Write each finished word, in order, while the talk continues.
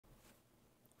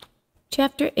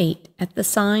Chapter 8. At the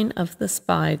Sign of the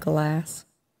Spy-Glass.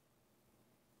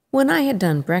 When I had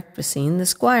done breakfasting, the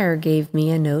squire gave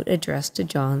me a note addressed to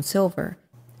John Silver,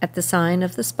 at the sign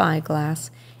of the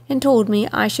Spy-Glass, and told me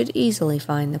I should easily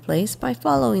find the place by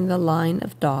following the line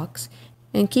of docks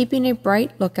and keeping a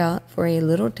bright lookout for a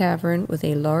little tavern with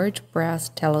a large brass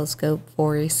telescope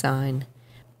for a sign.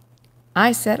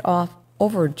 I set off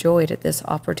overjoyed at this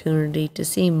opportunity to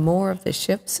see more of the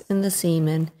ships and the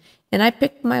seamen, and I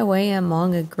picked my way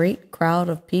among a great crowd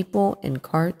of people in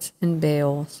carts and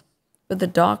bales, for the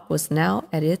dock was now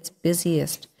at its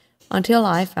busiest, until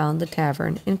I found the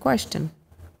tavern in question.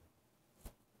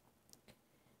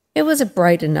 It was a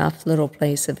bright enough little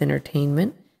place of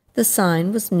entertainment. The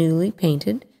sign was newly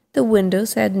painted, the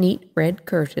windows had neat red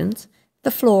curtains,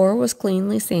 the floor was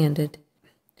cleanly sanded.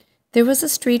 There was a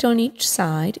street on each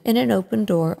side and an open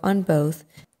door on both,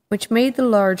 which made the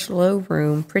large low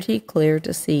room pretty clear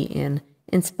to see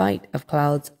in spite of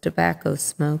clouds of tobacco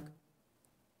smoke.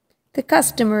 The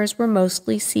customers were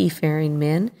mostly seafaring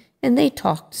men, and they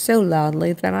talked so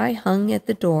loudly that I hung at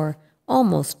the door,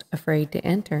 almost afraid to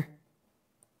enter.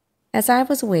 As I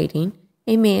was waiting,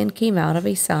 a man came out of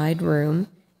a side room,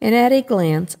 and at a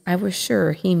glance I was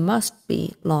sure he must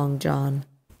be Long John.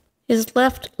 His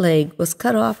left leg was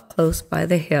cut off close by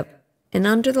the hip, and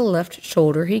under the left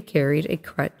shoulder he carried a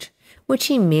crutch, which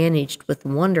he managed with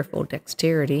wonderful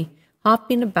dexterity,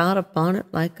 hopping about upon it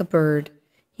like a bird.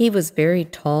 He was very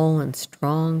tall and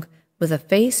strong, with a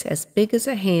face as big as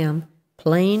a ham,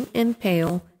 plain and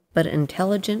pale, but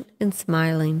intelligent and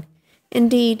smiling.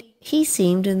 Indeed, he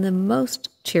seemed in the most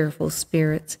cheerful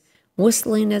spirits,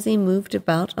 whistling as he moved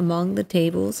about among the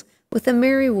tables, with a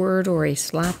merry word or a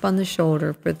slap on the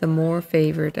shoulder for the more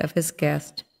favored of his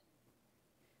guest.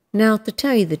 Now, to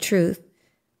tell you the truth,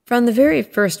 from the very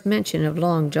first mention of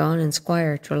Long John in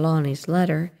Squire Trelawney's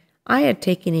letter, I had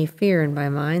taken a fear in my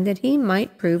mind that he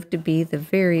might prove to be the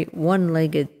very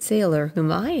one-legged sailor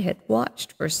whom I had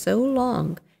watched for so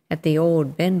long at the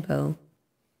old Benbow.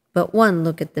 But one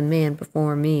look at the man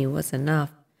before me was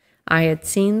enough. I had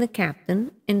seen the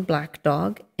captain and Black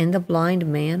Dog and the blind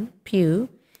man, Pew,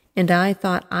 and I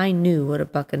thought I knew what a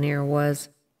buccaneer was.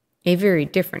 A very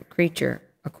different creature,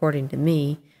 according to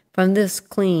me, from this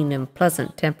clean and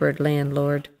pleasant-tempered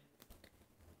landlord.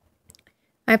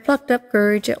 I plucked up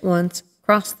courage at once,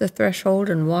 crossed the threshold,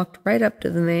 and walked right up to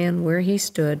the man where he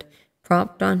stood,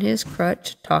 propped on his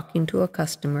crutch, talking to a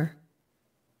customer.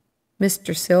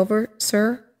 "Mr. Silver,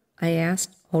 sir?" I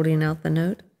asked, holding out the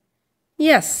note.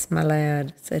 "Yes, my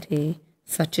lad," said he,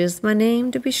 "such is my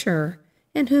name, to be sure.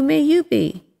 And who may you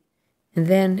be?" And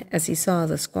then, as he saw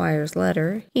the squire's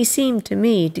letter, he seemed to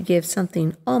me to give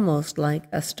something almost like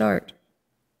a start.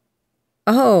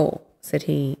 "Oh," said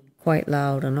he, quite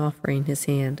loud and offering his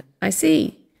hand, "I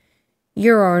see.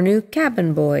 You're our new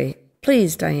cabin boy.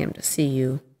 Pleased I am to see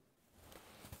you."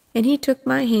 And he took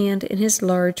my hand in his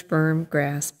large, firm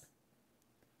grasp.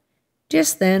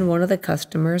 Just then one of the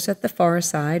customers at the far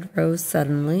side rose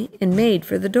suddenly and made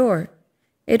for the door.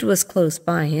 It was close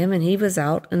by him, and he was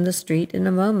out in the street in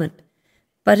a moment.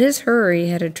 But his hurry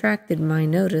had attracted my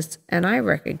notice, and I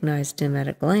recognized him at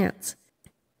a glance.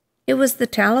 It was the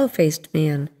tallow-faced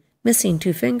man, missing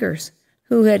 2 fingers,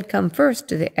 who had come first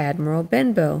to the Admiral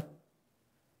Benbow.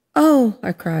 "Oh,"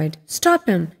 I cried, "stop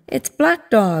him! It's Black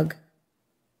Dog!"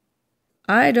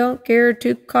 "I don't care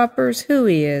 2 coppers who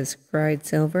he is," cried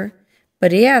Silver,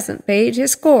 "but he hasn't paid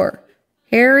his score.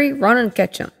 Harry, run and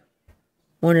catch him."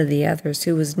 One of the others,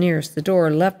 who was nearest the door,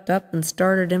 leapt up and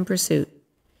started in pursuit.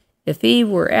 "If he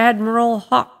were Admiral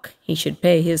Hawke, he should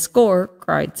pay his score,"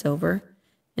 cried Silver,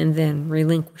 and then,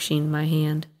 relinquishing my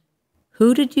hand,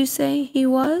 "Who did you say he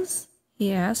was?"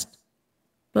 he asked.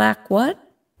 "Black what?"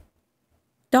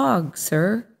 "Dog,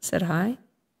 sir," said I.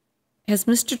 "Has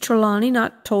Mr. Trelawney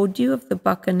not told you of the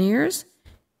buccaneers?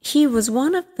 He was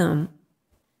one of them."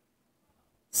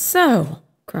 "So,"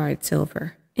 cried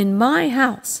Silver, "in my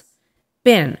house.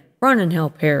 Ben, run and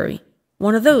help Harry.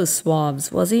 One of those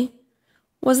swabs, was he?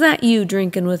 Was that you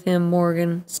drinking with him,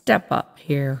 Morgan? Step up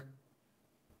here."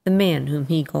 The man, whom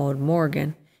he called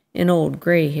Morgan, an old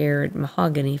gray-haired,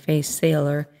 mahogany-faced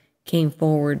sailor, came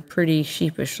forward pretty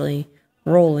sheepishly,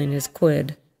 rolling his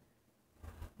quid.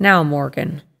 "Now,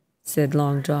 Morgan," said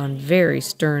Long John very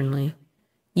sternly,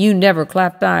 "you never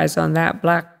clapped eyes on that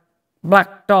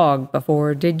black dog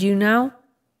before, did you now?"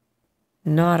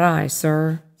 "Not I,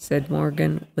 sir," said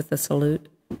Morgan with a salute.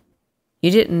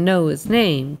 "You didn't know his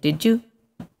name, did you?"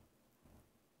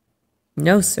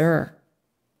 "No, sir."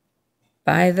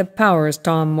 "By the powers,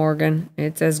 Tom Morgan,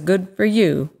 it's as good for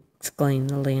you," exclaimed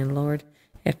the landlord.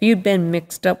 "If you'd been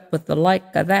mixed up with the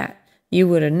like of that, You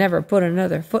would have never put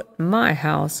another foot in my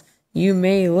house, you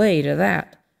may lay to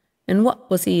that. And what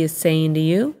was he saying to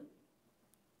you?"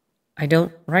 "I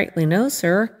don't rightly know,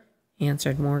 sir,"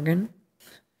 answered Morgan.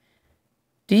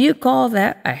 "Do you call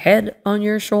that a head on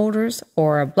your shoulders,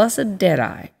 or a blessed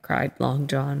dead-eye?" cried Long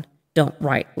John. "Don't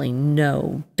rightly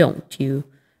know, don't you?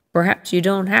 Perhaps you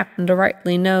don't happen to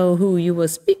rightly know who you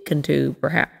was speaking to,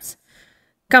 perhaps.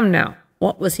 Come now,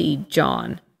 what was he,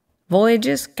 John?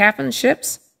 Voyages, cap'n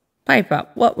ships? Pipe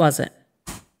up, what was it?"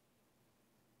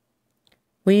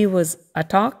 "We was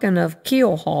a-talking of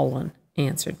keel-haulin',"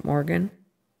 answered Morgan.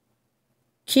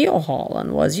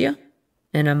 "Keel-haulin', was you?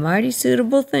 And a mighty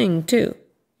suitable thing, too,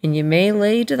 and you may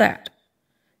lay to that.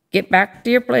 Get back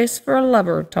to your place for a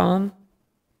lubber, Tom."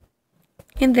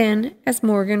 And then, as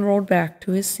Morgan rolled back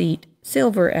to his seat,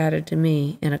 Silver added to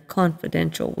me in a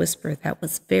confidential whisper that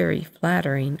was very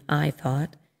flattering, I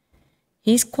thought,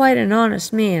 "He's quite an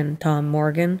honest man, Tom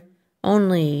Morgan,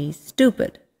 only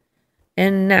stupid.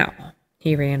 And now,"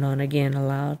 he ran on again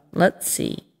aloud, "let's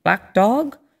see, Black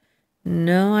Dog?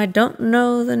 No, I don't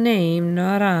know the name,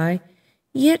 not I.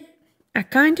 Yet I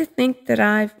kind of think that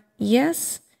I've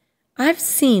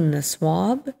seen the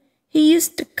swab. He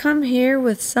used to come here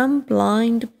with some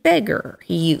blind beggar,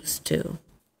 he used to."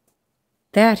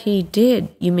 "That he did,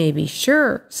 you may be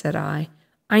sure," said I.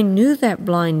 "I knew that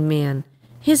blind man.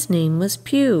 His name was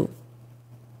Pugh."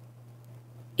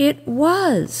 "It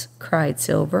was," cried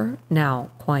Silver,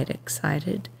 now quite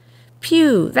excited.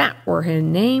 "Pugh, that were his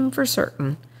name for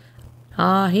certain.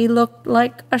 Ah, he looked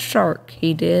like a shark,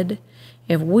 he did.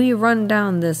 If we run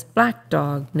down this Black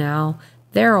Dog now,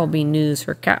 there'll be news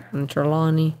for Captain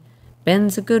Trelawney.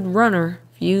 Ben's a good runner.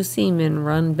 Few seamen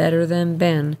run better than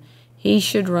Ben. He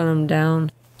should run 'em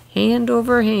down, hand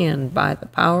over hand, by the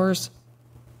powers."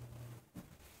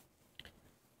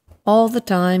 All the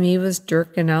time he was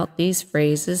jerking out these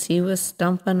phrases, he was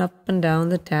stumping up and down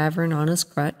the tavern on his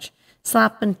crutch,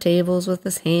 slapping tables with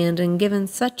his hand, and giving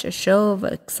such a show of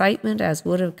excitement as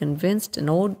would have convinced an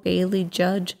Old Bailey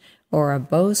judge or a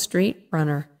Bow Street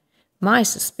runner. My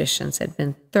suspicions had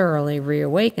been thoroughly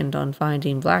reawakened on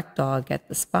finding Black Dog at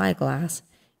the spyglass,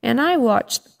 and I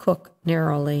watched the cook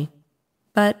narrowly.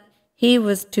 But he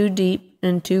was too deep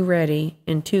and too ready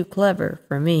and too clever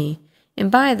for me, and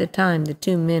by the time the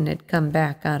two men had come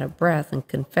back out of breath and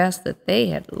confessed that they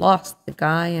had lost the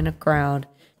guy in a crowd,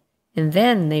 and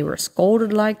then they were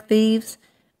scolded like thieves,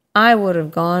 I would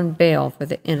have gone bail for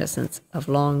the innocence of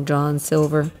Long John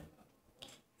Silver.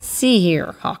 "See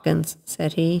here, Hawkins,"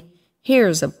 said he,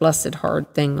 "here's a blessed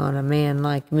hard thing on a man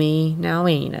like me, now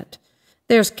ain't it?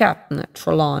 There's Captain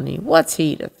Trelawney, what's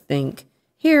he to think?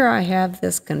 Here I have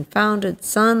this confounded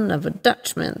son of a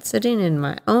Dutchman sitting in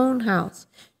my own house,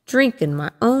 drinking my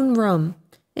own rum,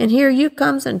 and here you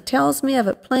comes and tells me of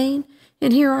it plain,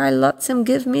 and here I lets him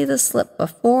give me the slip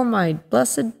before my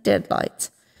blessed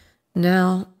deadlights.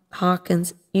 Now,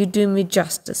 Hawkins, you do me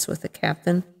justice with the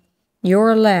captain.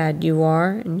 You're a lad, you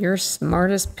are, and you're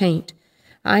smart as paint.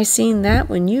 I seen that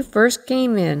when you first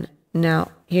came in.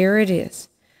 Now, here it is.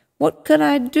 What could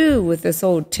I do with this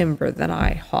old timber that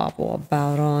I hobble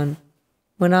about on?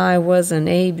 When I was an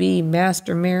A.B.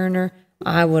 master mariner,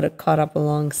 I would have caught up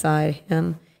alongside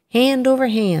him, hand over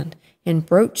hand, and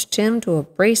broached him to a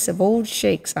brace of old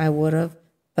shakes, I would have.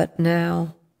 But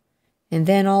now—" And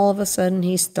then all of a sudden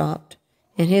he stopped,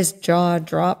 and his jaw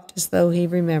dropped as though he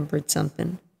remembered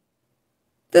something.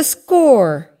 "The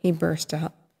score!" he burst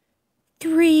out.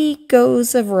 3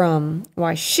 goes of rum.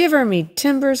 Why, shiver me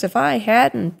timbers if I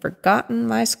hadn't forgotten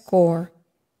my score."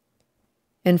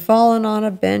 And falling on a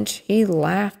bench, he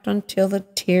laughed until the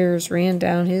tears ran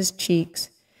down his cheeks.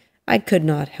 I could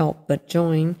not help but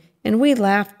join, and we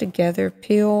laughed together,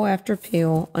 peal after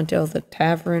peal, until the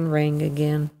tavern rang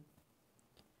again.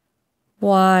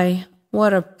 "Why,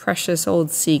 what a precious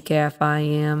old sea-calf I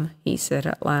am," he said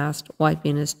at last,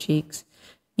 wiping his cheeks.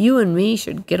 "You and me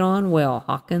should get on well,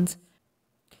 Hawkins,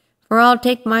 for I'll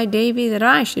take my Davy that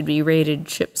I should be rated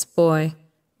ship's boy.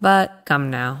 But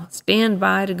come now, stand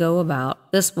by to go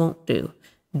about. This won't do.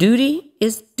 Duty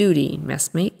is duty,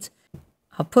 messmates.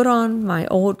 I'll put on my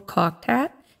old cocked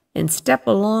hat and step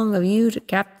along of you to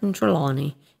Captain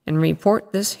Trelawney and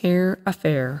report this here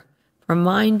affair. For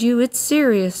mind you, it's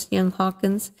serious, young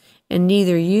Hawkins, and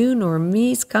neither you nor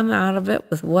me's come out of it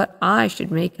with what I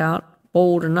should make out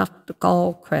bold enough to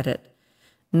call credit.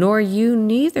 Nor you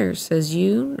neither, says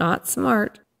you, not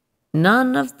smart.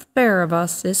 None of the pair of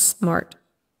us is smart.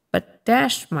 But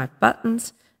dash my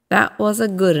buttons, that was a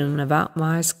good un about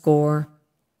my score."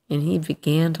 And he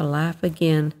began to laugh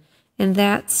again, and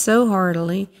that so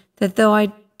heartily that though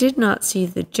I did not see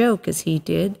the joke as he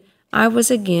did, I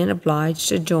was again obliged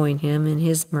to join him in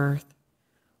his mirth.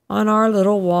 On our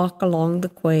little walk along the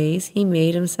quays, he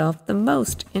made himself the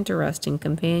most interesting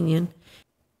companion,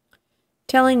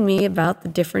 telling me about the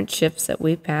different ships that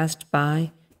we passed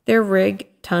by, their rig,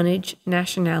 tonnage,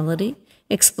 nationality,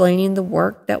 explaining the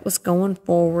work that was going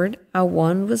forward, how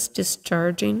one was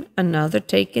discharging, another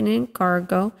taking in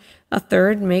cargo, a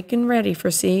third making ready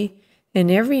for sea, and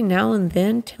every now and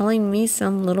then telling me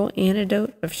some little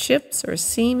anecdote of ships or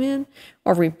seamen,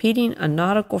 or repeating a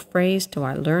nautical phrase till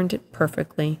I learned it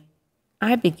perfectly.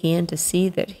 I began to see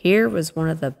that here was one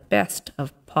of the best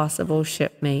of possible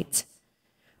shipmates.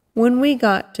 When we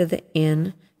got to the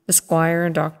inn, the squire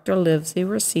and Dr. Livesey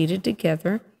were seated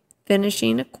together,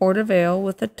 finishing a quart of ale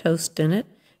with a toast in it,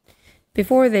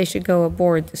 before they should go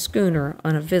aboard the schooner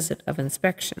on a visit of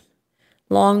inspection.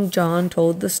 Long John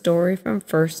told the story from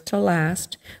first to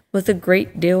last, with a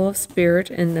great deal of spirit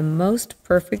and the most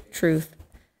perfect truth.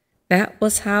 "That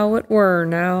was how it were,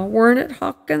 now, weren't it,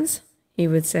 Hawkins?" he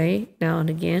would say now and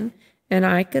again, and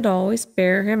I could always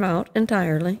bear him out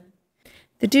entirely.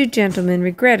 The two gentlemen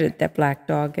regretted that Black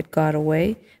Dog had got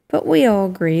away, but we all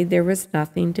agreed there was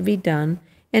nothing to be done,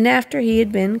 and after he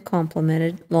had been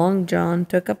complimented, Long John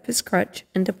took up his crutch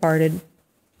and departed.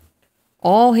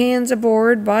 "All hands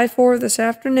aboard by 4 this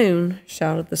afternoon,"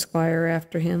 shouted the squire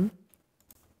after him.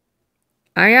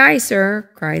 "Aye, aye, sir,"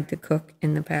 cried the cook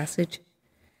in the passage.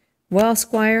 "Well,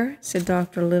 squire," said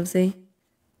Dr. Livesey,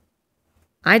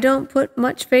 "I don't put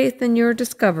much faith in your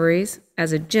discoveries,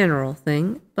 as a general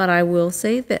thing, but I will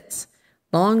say this.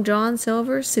 Long John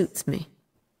Silver suits me."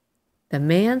 "The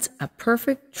man's a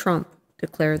perfect trump,"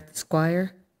 declared the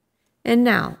squire. "And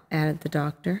now," added the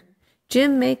doctor,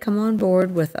 "Jim may come on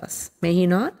board with us, may he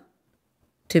not?"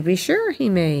 "To be sure he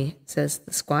may," says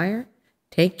the squire.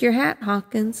 "Take your hat,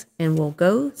 Hawkins, and we'll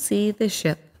go see the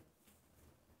ship."